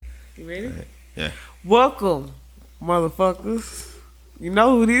You ready? Right. Yeah. Welcome, motherfuckers. You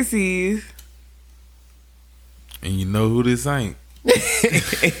know who this is. And you know who this ain't. You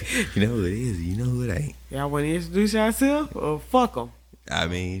know who it is. You know who it ain't. Y'all want to introduce yourself or fuck them? I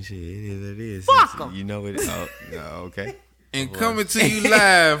mean, shit, it is what it is. Fuck 'em. You know it. Oh, no, okay. And coming to you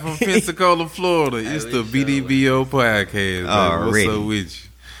live from Pensacola, Florida, it's the BDBO podcast. Already. What's up with you?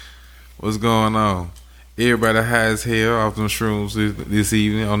 What's going on? Everybody high as hell off them shrooms this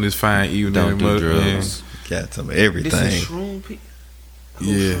evening, on this fine evening. Don't do drugs. Got some everything. This is Shroom P.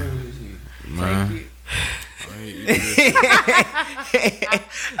 Yeah. Shroom is he? Man.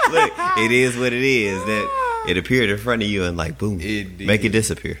 Look, it is what it is. That it appeared in front of you and like boom, make it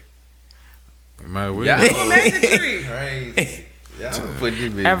disappear. Might well. Yeah. Crazy. Y'all put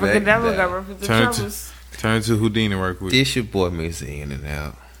this bitch Abracadabra back got down. reference to Turn to- troubles. Turn to Houdini right quick. This your boy Missy in and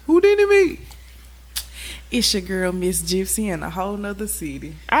out. Houdini me. It's your girl Miss Gypsy in a whole nother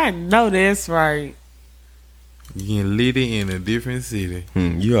city. I know that's right. You getting litty in a different city.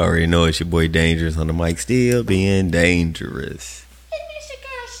 You already know it's your boy Dangerous on the mic, still being dangerous.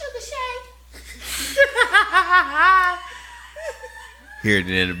 Hear it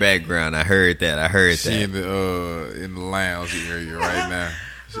in the background. I heard that. She in the lounge area right now.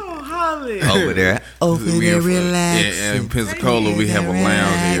 Oh, Holly. Over there, relax. Yeah, in Pensacola we have a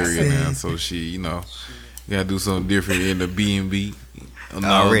lounge area now, so she, you gotta do something different in the B&B.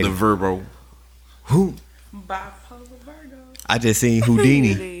 Already. The Verbo. Who? Bipolar Virgo. I just seen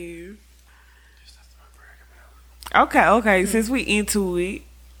Houdini. Okay. Since we into it,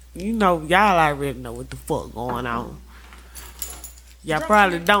 y'all already know what the fuck going on. Y'all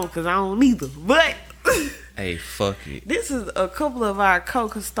probably don't, because I don't either. But Hey, fuck it. this is a couple of our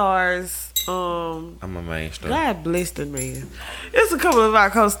co-stars. I'm a main star. God bless the man. It's a couple of our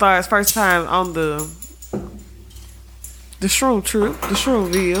co-stars first time on the Shroom trip, the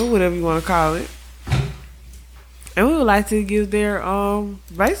Shroomville, whatever you want to call it. And we would like to give their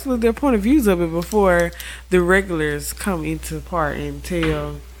basically their point of views of it before the regulars come into part and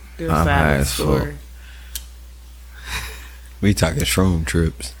tell their I'm high side of the as fuck. story. We talking shroom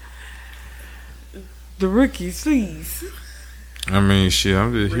trips. The rookies, please. I mean, shit,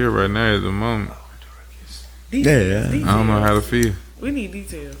 I'm just here right now at the moment. Yeah. I don't know how to feel. We need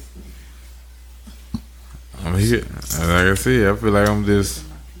details. I'm here. Like I said, I feel like I'm just...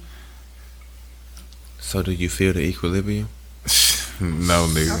 So do you feel the equilibrium? No,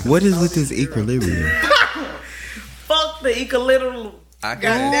 nigga. What is with this equilibrium? Fuck the equilibrium. I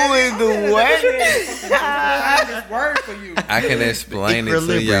can Word for you. I can explain it to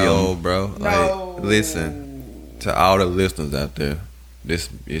Equilibrium. y'all, bro. No. Like, listen to all the listeners out there. This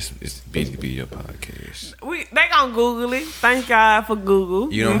is BDB your podcast. They gonna Google it. Thank God for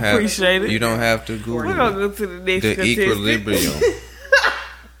Google. You don't we have appreciate it. You don't have to We're Google gonna it. go to the next The contestant. equilibrium.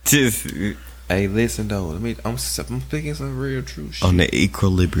 Just Hey, listen though. I'm speaking some real true shit. on the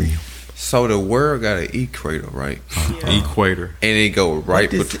equilibrium. So the world got an equator, right? Equator. And it go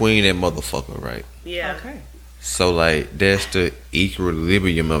right is between that motherfucker, right? Yeah. Okay. So like that's the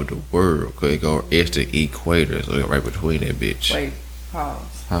equilibrium of the world. Cause it's the equator, so it's right between that bitch. Wait. Pause.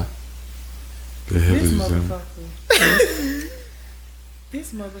 The hell This is that? motherfucker.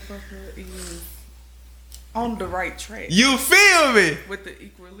 This motherfucker is on the right track You feel me? with the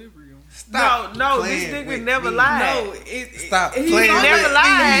equilibrium. No, this nigga never lied. No, Stop he's playing on never the-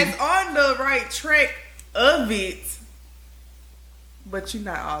 lied. He's on the right track of it, but you're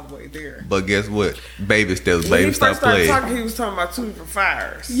not all the way there. But guess what? Baby steps, When baby he stop first started playing. talking, he was talking about 2 different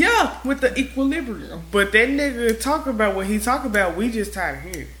fires. Yeah, with the equilibrium. But that nigga talk about what he talk about, we just tired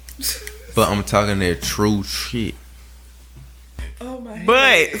of hearing. But I'm talking that true shit. Oh my head.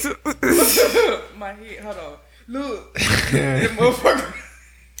 But My head. Hold on. Look, that motherfucker.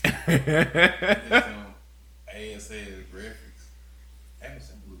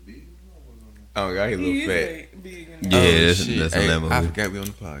 Oh god, he He look is fat. big. Yeah, Shit. that's Hey, a I lemon. forgot we on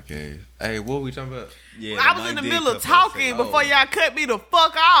the podcast. Hey, what we talking about? Yeah, I was in the middle of talking before y'all cut me the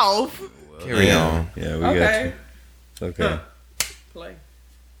fuck off. Carry on. Yeah, we Okay. got you. Okay. Play.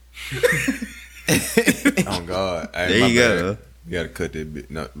 Oh God. Hey, There my you bad. go. We gotta cut that bit.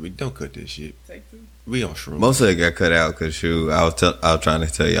 No, we don't cut this shit. Take 2. We on shroom. Most of it got cut out because I was trying to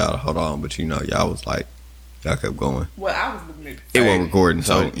tell y'all to hold on, but y'all was like, y'all kept going. Well, I was looking at It wasn't recording,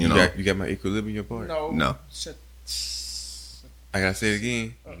 so you got my equilibrium part. No. Shut. I gotta say it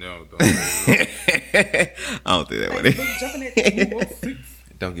again. No, don't. I don't think that was Hey, jumping at 206.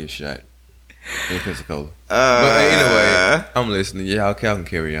 Don't get shot in Pensacola. Uh, But anyway, I'm listening. Y'all can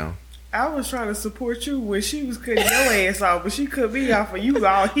carry on. I was trying to support you when she was cutting your ass off, but she cut me off and you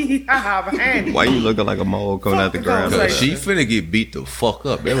all behind you. Why you looking like a mole coming out the ground? Fuck the Cause she finna get beat the fuck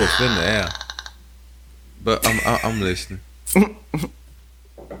up. That was finna happen. But I'm listening.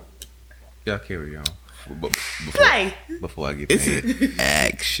 Y'all carry on. Play. Before I get It's paid.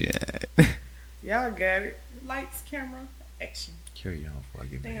 action. Y'all got it. Lights, camera, action. Carry on before I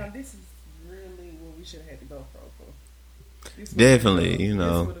get paid. Damn, this is really what we should have had to go for. This Definitely, would've- you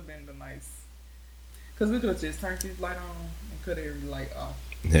know. This would have been the nice. Because we could have just turned this light on and cut every light off.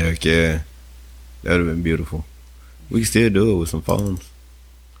 Heck yeah. That would have been beautiful. We can still do it with some phones.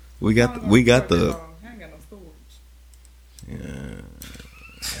 We got the I ain't got no storage.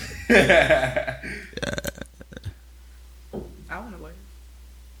 I want to wait.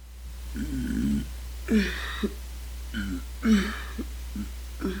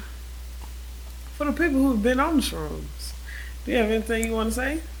 For the people who've been on the shrooms, do you have anything you want to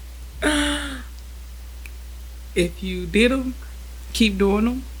say? If you did them, keep doing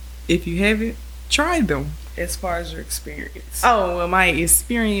them. If you haven't, try them. As far as your experience. Oh, well, my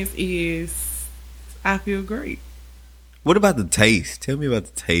experience is I feel great. What about the taste? Tell me about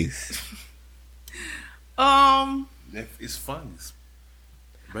the taste. It's fun.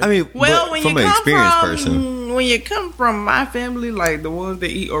 I mean, Well, but when from you an come experienced from person. when you come from my family, like the ones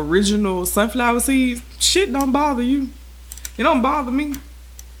that eat original sunflower seeds, shit don't bother you. It don't bother me.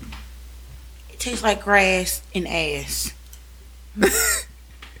 It tastes like grass and ass. That's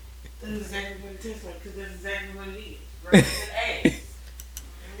exactly what it tastes like, because that's exactly what it is. Grass and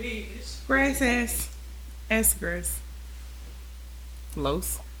ass. Grass ass grass.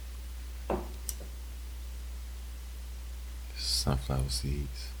 Los. Sunflower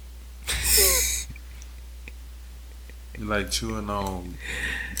seeds. You like chewing on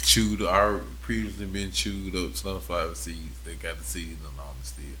previously been chewed up sunflower seeds. They got the seeds on them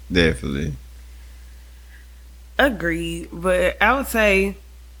still. Definitely. Agreed, but I would say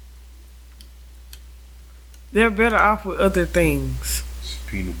they're better off with other things.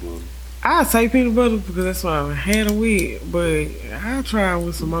 Peanut butter. I'd say peanut butter because that's what I had them with, but I'll try 'em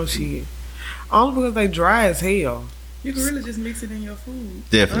with some more shit. Only because they dry as hell. You can really just mix it in your food.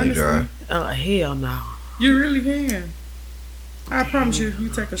 Definitely dry. Hell no. You really can. I promise you, if you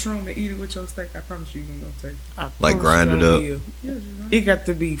take a shroom and eat it with your steak, I promise you, you're gonna take it. I Like promise grind you it I up. will. Yeah, just right. It got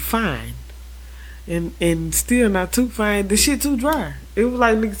to be fine. And still not too fine. The shit too dry. It was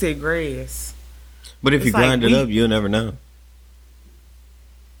like niggas said grass. But if It's you like grind it wheat. up, you'll never know.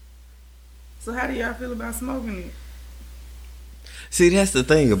 So how do y'all feel about smoking it? See, that's the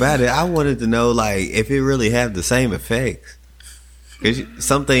thing about it. I wanted to know, like, if it really have the same effects. Because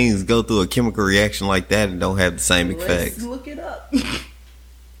some things go through a chemical reaction like that and don't have the same Let's effects. look it up.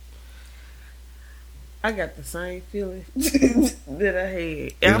 I got the same feeling that I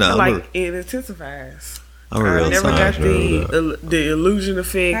had. And I No, feel I'm like it intensifies. I'm a I real never got science. the illusion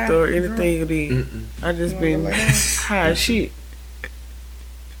effect or Ah, anything of that. I just been high as shit.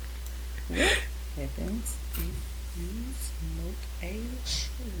 Happens if you smoke a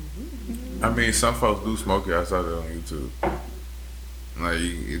shroom. I mean, some folks do smoke it. I saw that on YouTube. Like,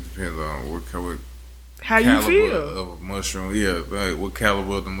 it depends on what How you caliber feel? of a mushroom. Yeah, like what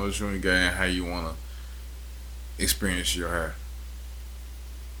caliber of the mushroom you got and how you want to experience your high.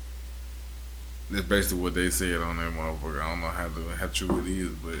 That's basically what they said on that motherfucker. I don't know how true it is,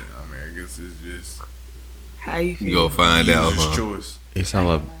 but I mean, I guess it's just How you feel? You gonna find out, user's huh? choice.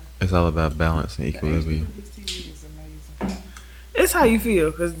 It's all about balance and equilibrium. This TV is amazing. It's how you feel,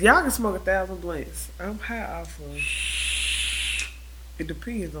 because y'all can smoke 1,000 blunts. I'm high off of. It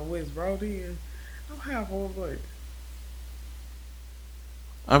depends on where it's brought in. I'm high off one blunt.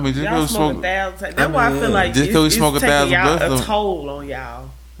 I mean, just Y'all go smoke smoke. 1,000. That's why I feel like Just 'cause we it's smoke taking 1,000 y'all blunts, a though. toll on y'all.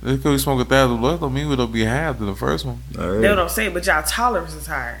 Just because we smoke 1,000 blunts don't mean we don't be high to the first one. All That's what right. I'm saying, but y'all tolerance is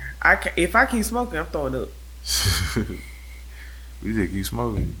higher. If I keep smoking, I'm throwing up. We just keep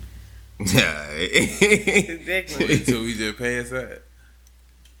smoking Yeah. Exactly. until we just pass out.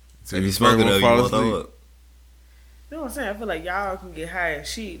 If you smoke it up, you won't throw up. You know what I'm saying? I feel like y'all can get high as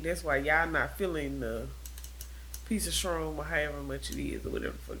shit. That's why y'all not feeling the piece of shroom or however much it is or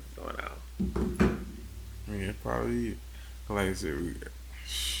whatever the fuck is going on. Yeah, probably. Like I said,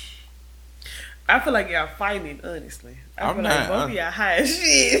 I feel like y'all fighting, honestly. I I'm feel not- like both of y'all high as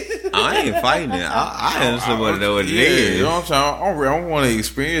shit. I ain't fighting it. I honestly want to know what it yeah, is. you know what I'm saying? I don't want to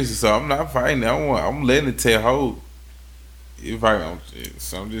experience it, so I'm not fighting it. I'm letting it take hold. If I don't,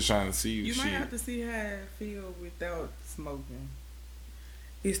 so I'm just trying to see. You shit. might have to see how it feel without smoking.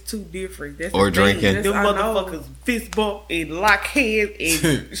 It's too different. That's Or the thing. drinking. Them I know. motherfuckers fist bump and lock hands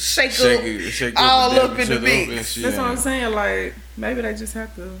and shake Shake up it all dab up in each the other up and mix. shit. That's what I'm saying. Like maybe they just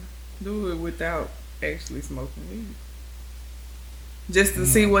have to Do it without actually smoking weed. Just to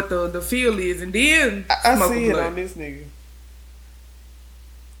see what the feel is, and then I smoke see a it blunt. on this nigga.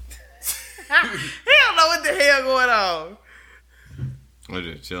 He don't know what the hell going on. I'm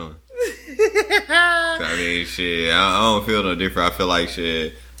just chilling. I mean, shit, I don't feel no different. I feel like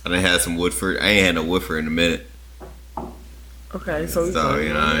shit. I done had some Woodford. I ain't had no Woodford in a minute. Okay, so we So, you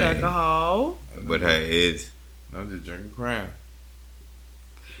know what I mean? alcohol. But hey, it's I'm just drinking Crown.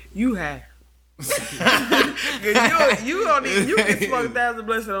 You have. you don't even, you can smoke 1,000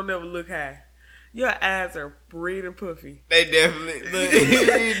 blunts and don't never look high. Your eyes are red and puffy. they definitely look.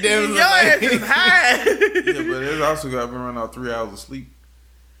 Your ass is high. Yeah, but it's also got me running out 3 hours of sleep.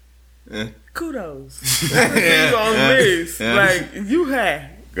 Kudos. You on this. Yeah. Like, you high.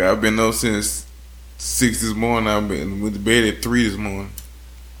 God, I've been up since 6 this morning. I've been went to bed at 3 this morning.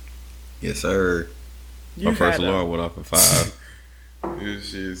 Yes, sir. You My first high, though. alarm went off at 5. This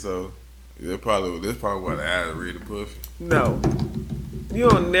shit, so that's probably why the eyes are really puffy. No. You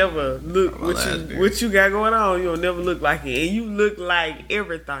don't never look My last beer. what you got going on. You don't never look like it. And you look like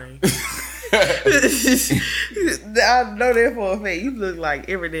everything. I know that for a fact. You look like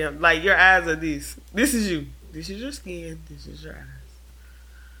every damn, like your eyes are this. This is you. This is your skin. This is your eyes.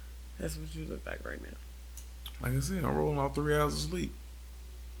 That's what you look like right now. Like I said, I'm rolling out 3 hours of sleep.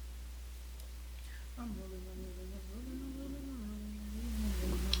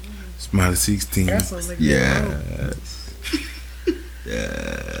 Smiley 16. That's what make Yes.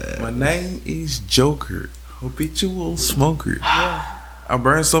 Yeah. My name is Joker, habitual smoker. I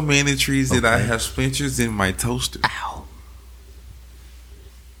burn so many trees that I have splinters in my toaster. Ow.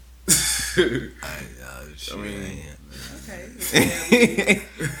 I mean, Okay.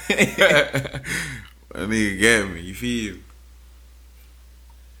 That nigga got me. You feel?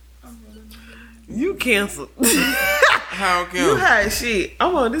 You canceled. How You come? hot shit.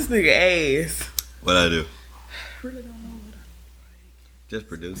 I'm on this nigga ass. what I do? Really don't know what Just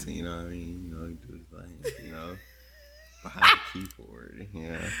producing, you know what I mean? You know, you do his thing, you know. Behind the keyboard,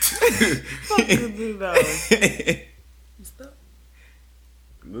 you know. Fuck you do though. Stop.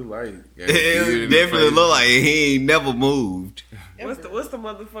 Look like It definitely look like he ain't never moved. What's the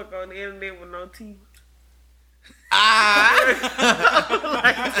motherfucker on the internet with no teeth? Like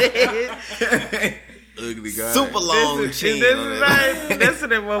that. ugly guy. Super long That's chin. it. on it. That's what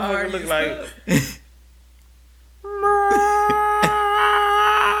that motherfucker look like.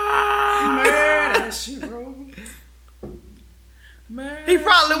 Murder, she wrote. He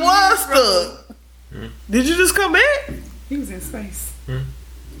probably was stuck. Did you just come back? He was in space.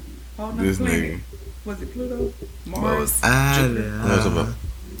 Oh, no This planet. nigga. Was it Pluto? Mars? What's about?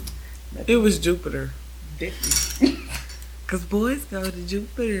 It was Jupiter. Definitely. Cause boys go to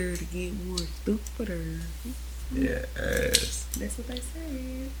Jupiter to get more stupider. Yes. That's what they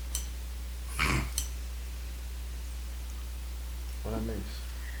said. What I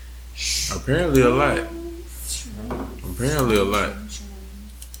miss? Apparently a lot. Apparently a lot.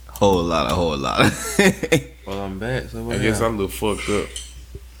 Whole lot. Well, I'm back. So what I guess I happened? look fucked up.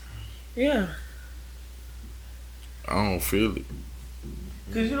 Yeah. I don't feel it.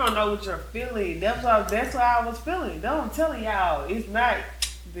 Cause you don't know what you're feeling. That's what I was feeling. No, I'm telling y'all, it's not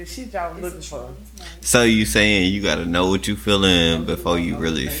the shit y'all was looking for. So you saying you gotta know what you feeling before you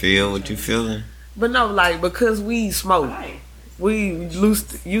really feel what you feeling? But no, like because we smoke, we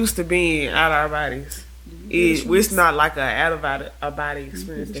used to being out of our bodies. It's not like a out of our body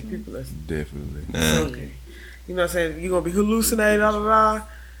experience that people are Definitely. saying. You know what I'm saying? You gonna be hallucinating,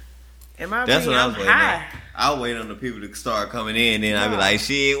 Am I That's being what I was waiting high? on. I'll wait on the people to start coming in, then I'll be like,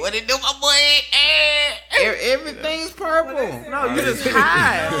 shit, what it do, my boy? Everything's purple. No, you just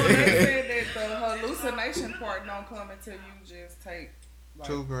high. No, they said that the hallucination part don't come until you just take like,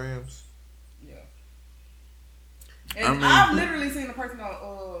 2 grams. yeah. And I I've literally seen a person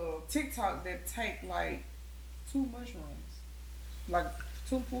on TikTok that take like 2 mushrooms, like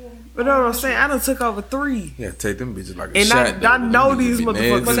 2 full. But know what I'm saying? I done took over 3. Yeah, take them bitches like a And shot. I know these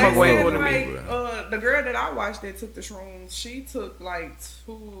motherfuckers But they smoke way said more than me. like the girl that I watched that took the shrooms, she took like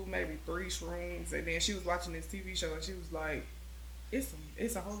 2, maybe 3 shrooms, and then she was watching this TV show and she was like, "It's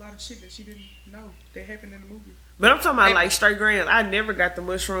a whole lot of shit that she didn't know that happened in the movie." But I'm talking about like straight grams. I never got the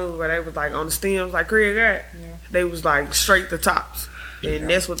mushrooms where they was like on the stems like Craig got. Yeah. They was like straight the tops. And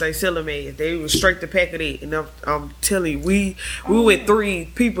that's what they sell them as. They was straight the pack of that. And I'm telling you, we went 3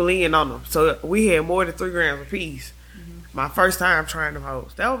 people in on them. So we had more than 3 grams apiece. My first time trying them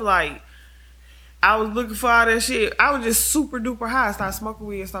hoes. That was like, I was looking for all that shit. I was just super duper high. I started smoking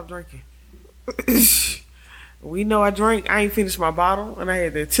weed and stopped drinking. We know I drank. I ain't finished my bottle. And I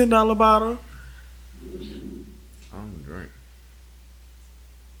had the $10 bottle. I don't drink.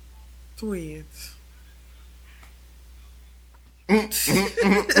 Twins. Head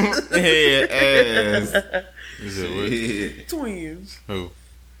ass. Is that what? Shit. Twins. Who?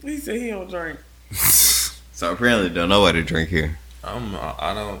 He said he don't drink. So apparently don't know what to drink here. I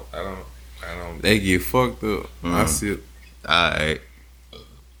don't. They get fucked up. I sip. Alright.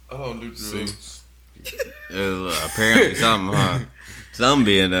 I don't do drugs. Apparently something, huh? Something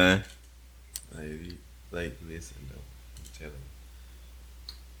being done. Like, listen though. I'm telling you.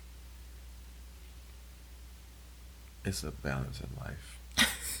 It's a balance in life.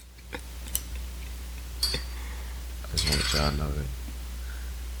 I just want y'all to know that.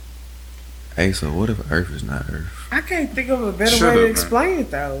 Hey, so what if Earth is not Earth? I can't think of a better Shut way up, to man. explain it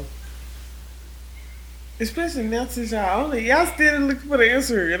though. Especially now since y'all still looking for the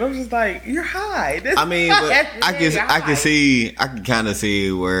answer, and I'm just like, you're high. That's I mean, but I can kind of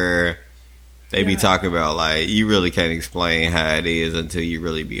see where they be talking about like you really can't explain how it is until you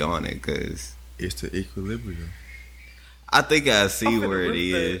really be on it. Cause It's the equilibrium. I think I see where it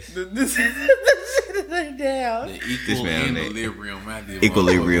is. This is down. This man, Equilibrium.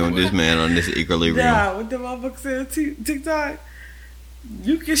 equilibrium. This man on this equilibrium. Nah, what the motherfucker said on TikTok?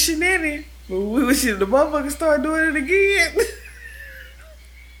 You can shenanigan, but we wish the motherfucker start doing it again.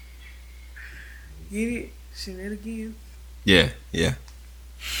 Get it? Shenanigans. Yeah.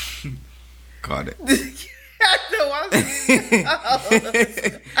 Caught it. I know I'm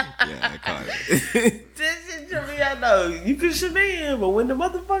Yeah, I caught it. This shit to me, I know. You can shenanigan, but when the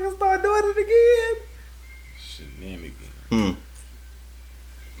motherfucker start doing it again. Shenanigans. Hmm.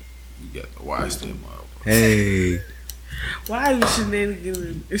 You got to watch them motherfuckers. Hey. Why are you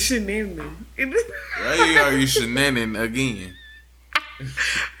shenanigan? Shenanigan. Why are you shenanigans again?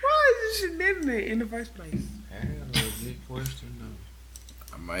 Why is you shenanigan in the first place? That's a legit question though.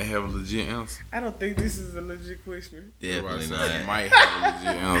 I might have a legit answer. I don't think this is a legit question. Definitely I not. might have a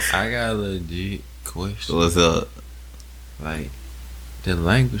legit answer. I got a legit question. So what's up? Like, the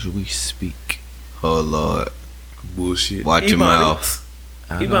language we speak. Oh Lord. Bullshit. Watch your mouth.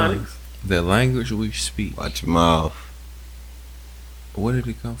 I know Ebonics. the language we speak. Watch your mouth. Where did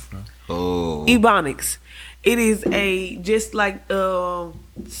it come from? Oh. Ebonics. It is just like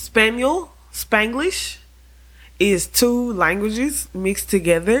Spanglish is two languages mixed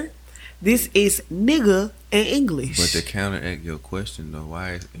together. This is nigga and English. But to counteract your question though,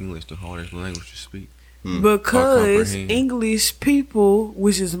 why is English the hardest language to speak? Because comprehend. English people,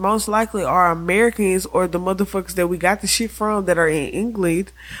 which is most likely are Americans or the motherfuckers that we got the shit from that are in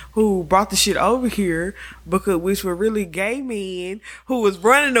England, who brought the shit over here, which were really gay men who was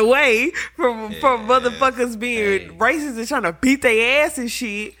running away from motherfuckers being racist and trying to beat their ass and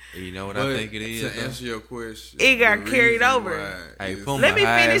shit. You know what But I think it is? to though? answer your question, It got the carried reason over. why Hey, is- pull Let me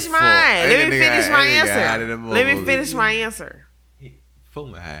high finish as mine. fuck. Let me That nigga- finish my that nigga out of answer. them Let me motherfuckers. finish my answer. Pull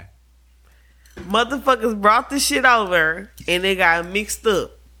me high. Motherfuckers brought the shit over and they got mixed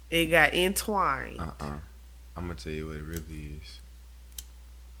up. It got entwined. I'm gonna tell you what it really is.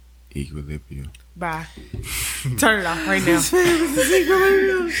 Equilibrium. Bye. Turn it off right now.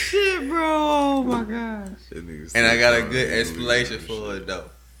 Shit, bro. Oh my gosh. that nigga And I got a said, good "Oh, explanation shit." for it though.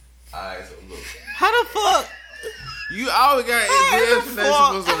 Alright, so look. How the fuck? You always got an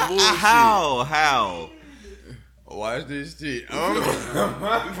explanation for some bullshit. How? Watch this shit. You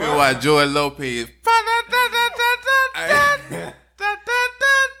feel like Joy Lopez.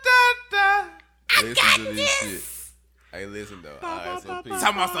 Listen to this shit. Hey, listen though. Alright, so peace.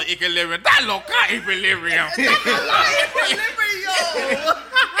 Talking about some equilibrium. That loca equilibrium.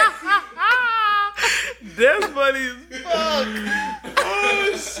 That's funny as fuck.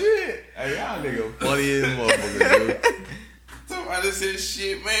 Oh shit. Hey, y'all nigga funny as motherfucker, dude. Somebody said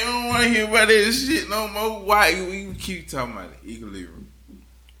shit, man. I don't want to hear about that shit no more. Why we keep talking about it? Equilibrium?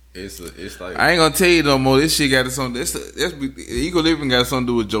 It's like I ain't gonna tell you no more. This shit got something. The equilibrium got something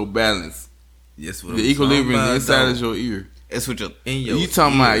to do with your balance. Yes, what The I'm equilibrium talking is inside about, of your ear. It's what your in your You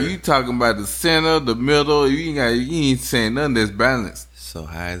talking ear. about the center, the middle. You ain't saying nothing that's balanced. So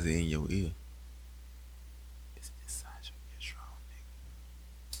how is it in your ear? It's inside your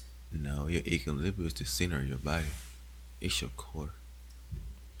eardrum, nigga. No, your equilibrium is the center of your body. It's your core.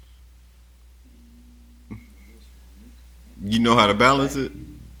 You know how to balance it?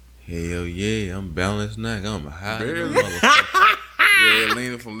 Hell yeah, I'm balanced now. I'm high. Barely. Motherfucker. Yeah,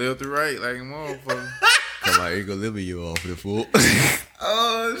 leaning from left to right like a motherfucker. Cut my equilibrium off the fool.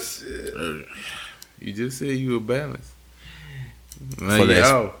 Oh shit! You just said you were balanced. For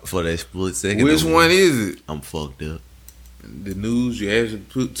that split second. Which one is it? I'm fucked up. The news you actually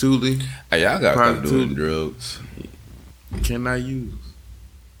put Thule Hey, y'all got Probably to doing too. drugs. cannot use.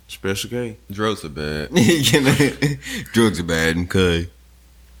 Special K. Drugs are bad. Drugs are bad, okay.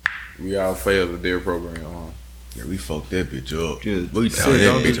 We all failed the dare program. Yeah, we fucked that bitch up. Just We Said tore that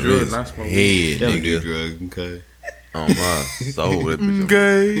don't do bitch on drugs, his not smoke head, don't do nigga. drugs, okay? On my soul, that bitch.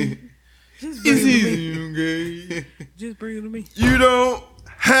 Okay. Just bring It's it to me. easy, okay? Just bring it to me. You don't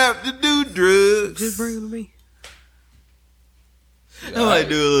have to do drugs. Just bring it to me. I might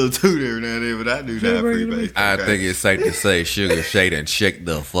do a little toot every now and then, but I do not bring it to me. freebase. I think it's safe to say Sugar Shay done checked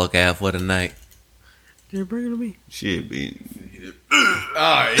the fuck out for the night. Just bring it to me. Shit, be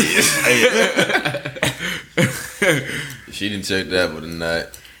She didn't check that for the night.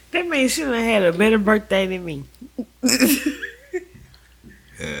 That means she done had a better birthday than me.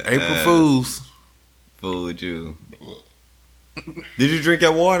 April Fools. fool with you. Did you drink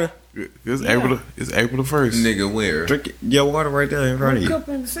your water? It's April the 1st. Nigga, where? Drink your water right there in front of One you. cup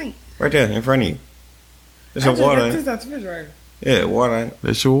in the sink. Right there in front of you. There's I your just water. got ain't this out the refrigerator. Yeah, water.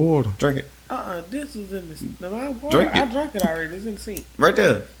 That's your water. Drink it. This was in the no, my water. Drink it. I drank it already. It's in the sink. Right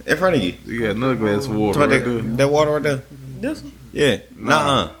there in front of you. You got another glass of water Right right there. there. That water right there. This one? Yeah.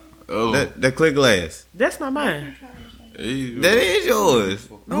 Nuh-uh. Oh. That clear glass. That's not mine. That is yours.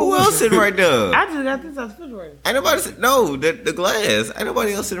 Who else sitting right there? I just got this out the refrigerator. Ain't nobody no, the glass. Ain't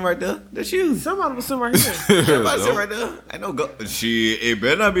nobody else sitting right there. That's you. Somebody was sitting right here. Ain't nobody sitting right there. Ain't no shit. It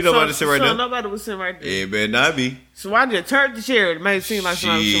better not be nobody sitting right so there. nobody was sitting right there. It better not be. So I just turned the chair. It made it seem like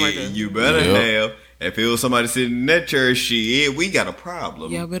somebody was sitting right there. Shit, you better have. If it was somebody sitting in that chair, shit, we got a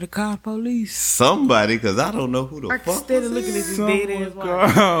problem. Y'all better call the police. Somebody, because I don't know who the I fuck. instead of looking at this dead ass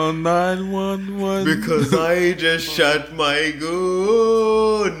wife. Call 911. Because I just shot my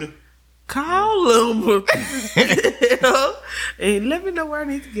gun. Call them. And let me know where I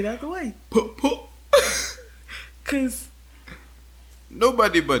need to get out the way. Cause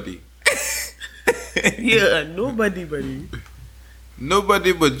Nobody buddy. yeah, nobody buddy.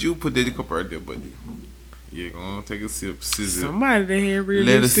 Nobody but you put that cup right there, buddy. Yeah, gonna take a sip, scissor. Somebody that had real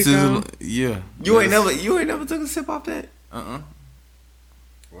Let it lipstick sizzle. on. Yeah. You ain't never took a sip off that? Why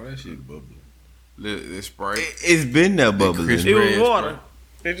that shit bubbling? Let it Sprite. It's been that bubbling. Chris- It was Red water.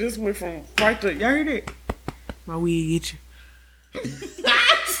 It just went from right to y'all hear that? My weed get you.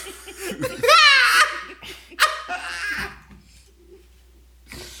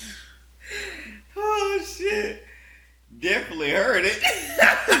 Oh shit! Definitely heard it.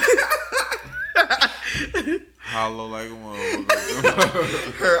 Hollow like a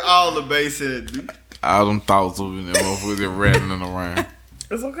motherfucker. Heard all the bass in it. All them thoughts over in there, motherfuckers rattling around.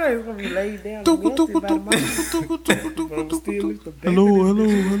 It's okay. It's gonna be laid down. And melted by the mouth. But I'm still lift the back of Hello,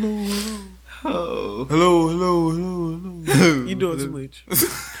 this hello, bitch. hello, Oh. hello. You doing too much.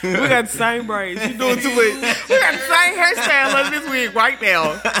 We got the same braids. You doing too much. We got the same hairstyle on this wig right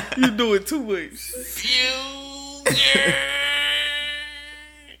now. You doing too much.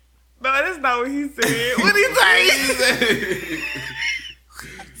 No, that's not what he said. What he say?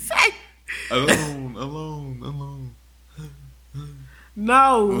 Say. Alone.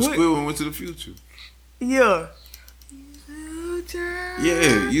 No. When what- Squidward went to the future. Yeah.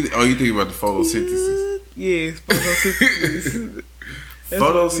 Yeah. You think about the photosynthesis. Yes. Photosynthesis. That's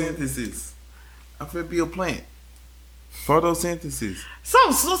what Photosynthesis. I'm finna be a plant. Photosynthesis. So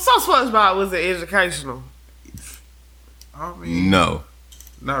SpongeBob was educational. I mean, No,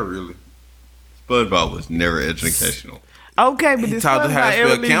 not really. SpongeBob was never educational. Okay, but He did taught us how SpongeBob to ever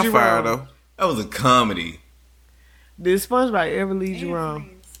spell lead you campfire, wrong? though. That was a comedy. Did SpongeBob ever lead you wrong?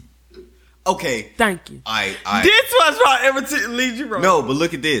 Okay, Thank you. I Did SpongeBob ever lead you wrong? no, but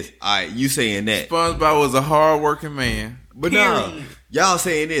look at this. You saying that, SpongeBob was a hard-working man. but no, Period. y'all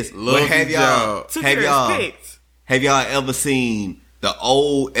saying this. Love But have his y'all job. Took have your y'all respect. have y'all ever seen the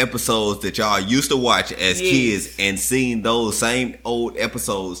old episodes that y'all used to watch as Yes. kids and seen those same old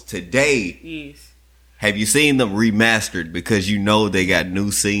episodes today? Yes. Have you seen them remastered because you know they got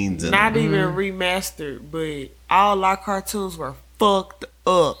new scenes in Not them? even remastered, but all our cartoons were fucked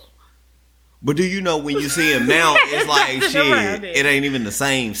up. But do you know when you see them now, it's like Around shit. it. It ain't even the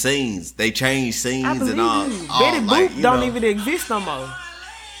same scenes. They change I scenes believe and all. you. all Betty like, Boop you don't know. even exist no more.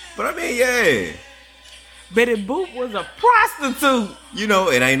 But I mean, yeah. Betty Boop was a prostitute. You know,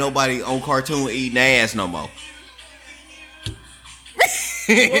 it ain't nobody on cartoon eating ass no more.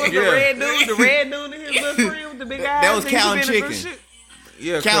 What was the red dude? The red dude and his little friend with the big eyes. That was Niggas Cow and been in the Chicken. shit.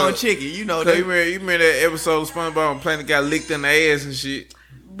 Yeah, Cow and cause- chicken, you know cause that. you remember that episode of SpongeBob and Planet got licked in the ass and shit.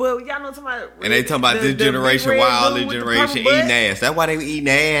 But y'all know somebody. And they talking about the this big generation, red why all dude this with the generation purple eating butt? ass. That's why they were eating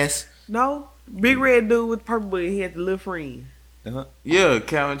ass. No, big red dude with purple butt. He had the little friend. Yeah,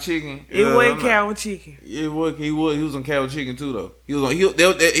 Cow and Chicken. It Yeah, wasn't I'm not- Cow and Chicken. He was on Cow and Chicken too though. He was on.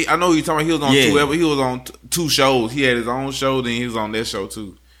 I know you talking about. He was on Yeah. He was on two shows. He had his own show, then he was on that show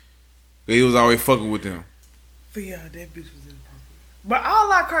too. But he was always fucking with them. But yeah, that bitch was in But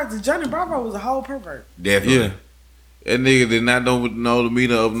all our cards, Johnny Bravo was a whole pervert. Definitely. Yeah. That nigga did not know the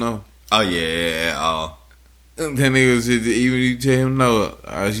meaning of no. Oh yeah. Oh. That nigga was just, even you tell him no,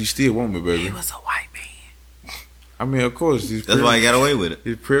 she still want me, baby. He was a white man. I mean, of course, That's why he got away with it.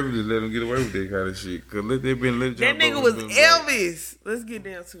 His privilege to let him get away with that kind of shit. Cause they been let That nigga was Elvis. Let's get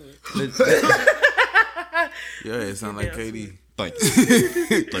down to it. Yeah, it sound like KD. Thank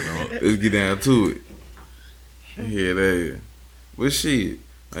you. Let's get down to it. Yeah, that is. But shit,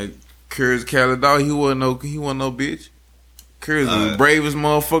 like Curtis Caladog, he wasn't no bitch. Curtis was the bravest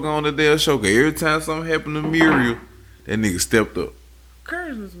motherfucker on the damn show. Cause every time something happened to Muriel, that nigga stepped up.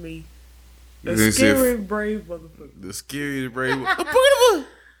 Curtis was me. You The know, scary, brave motherfucker. The scariest brave.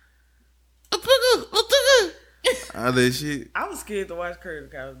 All that shit. I was scared to watch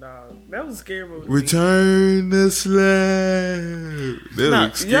Curtis the Dog. That was a scary movie. Return the slab. That Nah,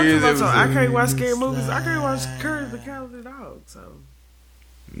 was scary. y'all talking about I can't watch scary movies. I can't watch Curtis the Dog. So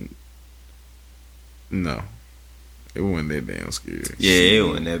No, it wasn't that damn scary. Yeah, it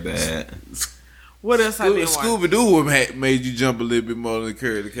wasn't that bad. what else I been watching? Scooby Doo made you jump a little bit more than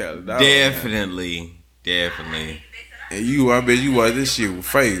Curry the Cali. Definitely. And I bet you watch this shit with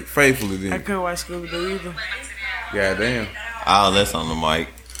faithfully I then. couldn't watch Scooby Doo either. Goddamn. Oh, that's on the mic.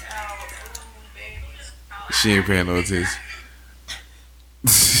 She ain't paying no attention.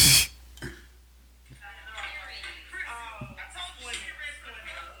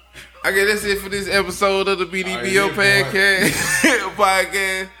 Okay, that's it for this episode of the BDBO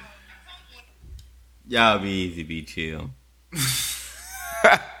podcast. Y'all be easy, be chill.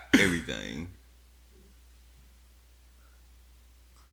 Everything.